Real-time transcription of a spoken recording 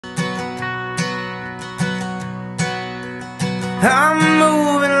I'm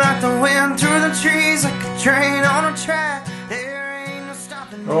moving like the wind through the trees, like a train on a track. There ain't no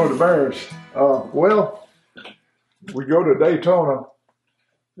stopping. Oh, the Bears. Well, we go to Daytona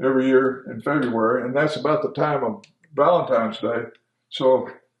every year in February, and that's about the time of Valentine's Day. So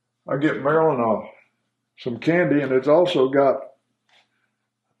I get Marilyn some candy, and it's also got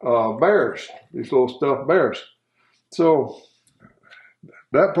bears, these little stuffed bears. So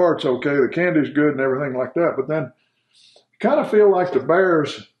that part's okay. The candy's good and everything like that, but then you kind of feel like the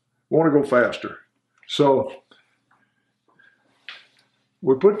bears want to go faster. So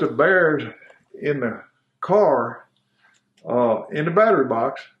we put the bears in the car, in the battery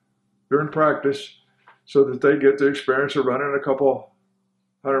box during practice, so that they get the experience of running a couple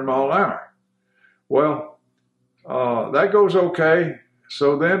 100 miles an hour. Well, that goes okay.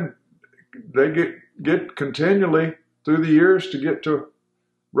 So then they get continually through the years to get to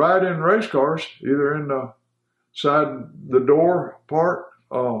ride in race cars, either in the side the door part,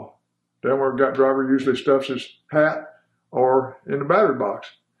 then where driver usually stuffs his hat, or in the battery box.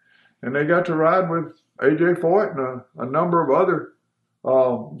 And they got to ride with A.J. Foyt and a number of other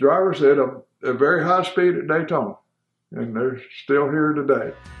drivers at a very high speed at Daytona. And they're still here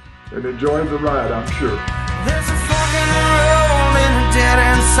today and enjoyed the ride, I'm sure. There's a fork in the road and a dead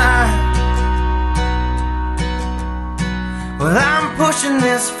end sign. Well, I'm pushing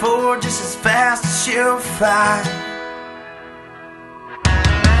this forward just as fast as she'll fly.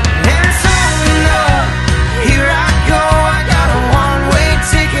 And it's on up, here I go.